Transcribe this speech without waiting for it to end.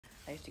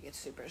I used to get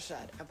super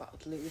sad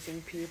about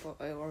losing people,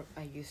 or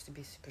I used to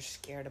be super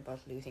scared about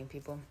losing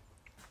people,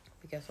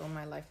 because all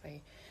my life I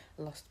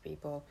lost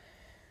people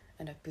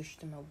and I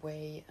pushed them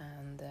away,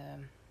 and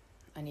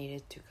I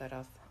needed to cut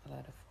off a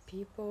lot of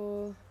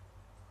people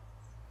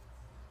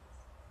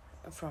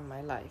from my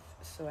life,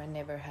 so I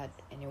never had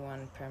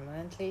anyone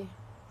permanently.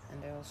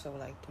 And I also,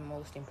 like, the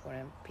most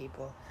important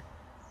people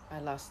I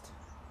lost.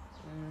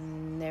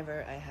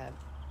 Never I had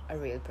a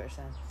real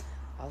person.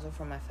 Also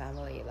from my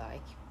family,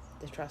 like,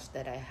 the trust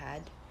that I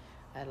had,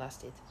 I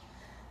lost it.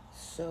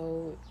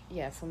 So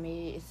yeah, for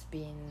me it's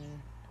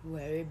been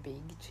very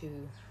big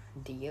to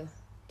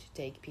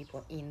take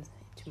people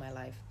into my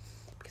life,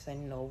 because I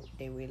know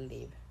they will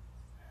leave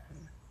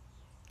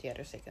the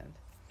other second.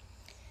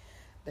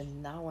 But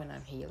now when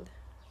I'm healed,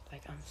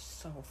 like, I'm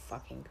so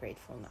fucking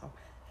grateful now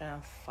that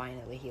I'm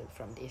finally healed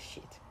from this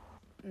shit.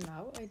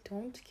 Now I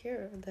don't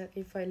care that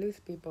if I lose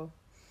people.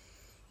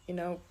 You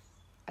know,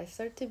 I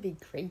start to be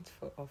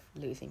grateful of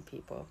losing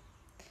people.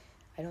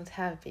 I don't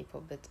have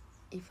people, but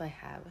if I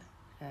have,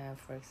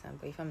 for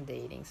example, if I'm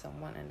dating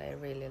someone and I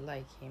really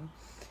like him,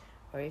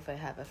 or if I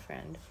have a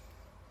friend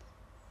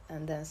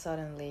and then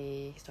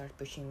suddenly start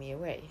pushing me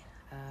away,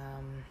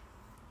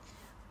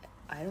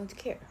 I don't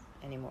care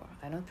anymore.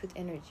 I don't put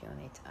energy on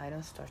it. I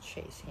don't start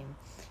chasing him,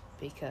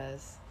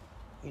 because,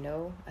 you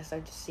know, I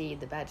start to see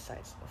the bad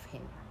sides of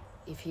him.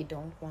 If he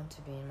don't want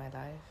to be in my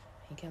life,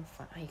 he can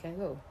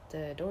go.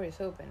 The door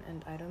is open,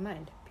 and I don't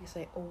mind, because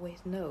I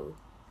always know.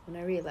 When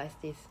I realized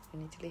this, you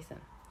need to listen.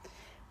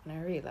 When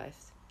I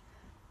realized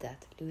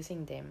that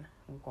losing them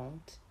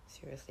won't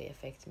seriously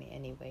affect me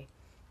anyway,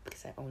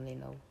 because I only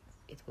know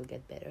it will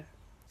get better.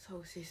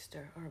 So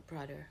sister or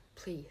brother,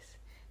 please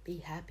be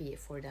happy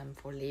for them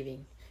for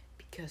leaving,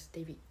 because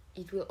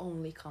it will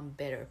only come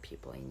better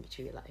people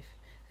into your life.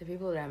 The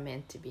people that are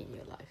meant to be in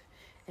your life.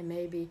 And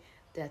maybe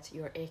that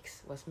your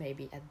ex was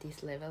maybe at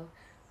this level,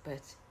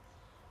 but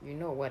you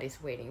know what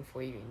is waiting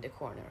for you in the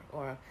corner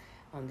or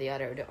on the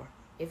other door.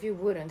 If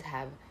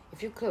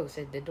you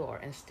closed the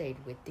door and stayed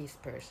with this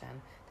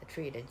person that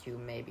treated you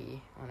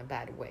maybe on a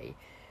bad way,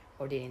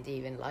 or didn't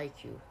even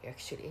like you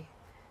actually,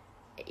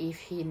 if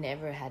he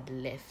never had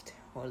left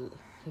or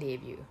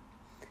leave you,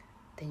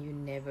 then you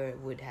never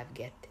would have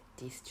get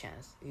this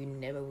chance. You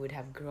never would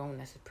have grown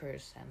as a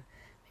person,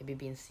 maybe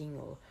been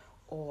single,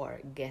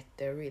 or get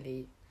the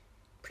really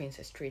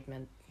princess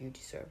treatment you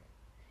deserve.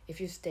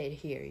 If you stayed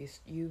here,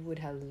 you would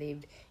have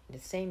lived in the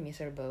same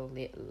miserable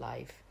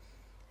life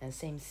and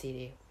same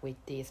city with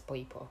these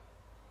people.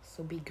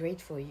 So be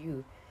grateful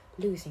you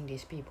losing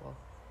these people.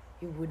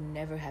 You would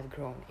never have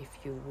grown if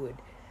you would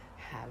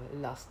have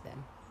lost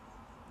them.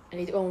 And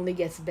it only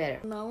gets better.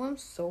 Now I'm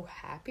so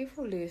happy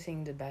for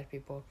losing the bad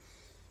people,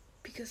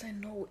 because I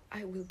know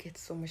I will get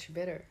so much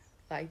better.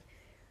 Like,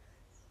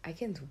 I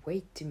can't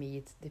wait to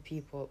meet the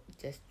people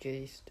just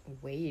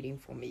waiting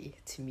for me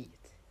to meet.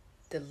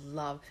 The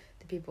love,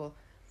 the people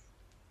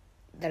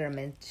that are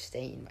meant to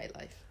stay in my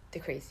life. The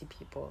crazy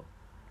people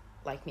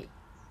like me.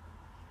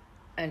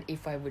 And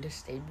if I would have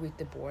stayed with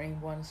the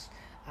boring ones,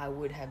 I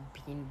would have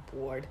been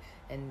bored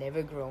and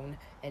never grown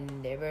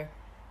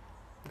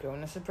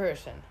as a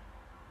person.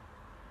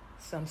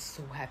 So I'm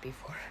so happy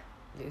for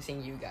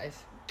losing you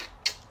guys.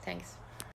 Thanks.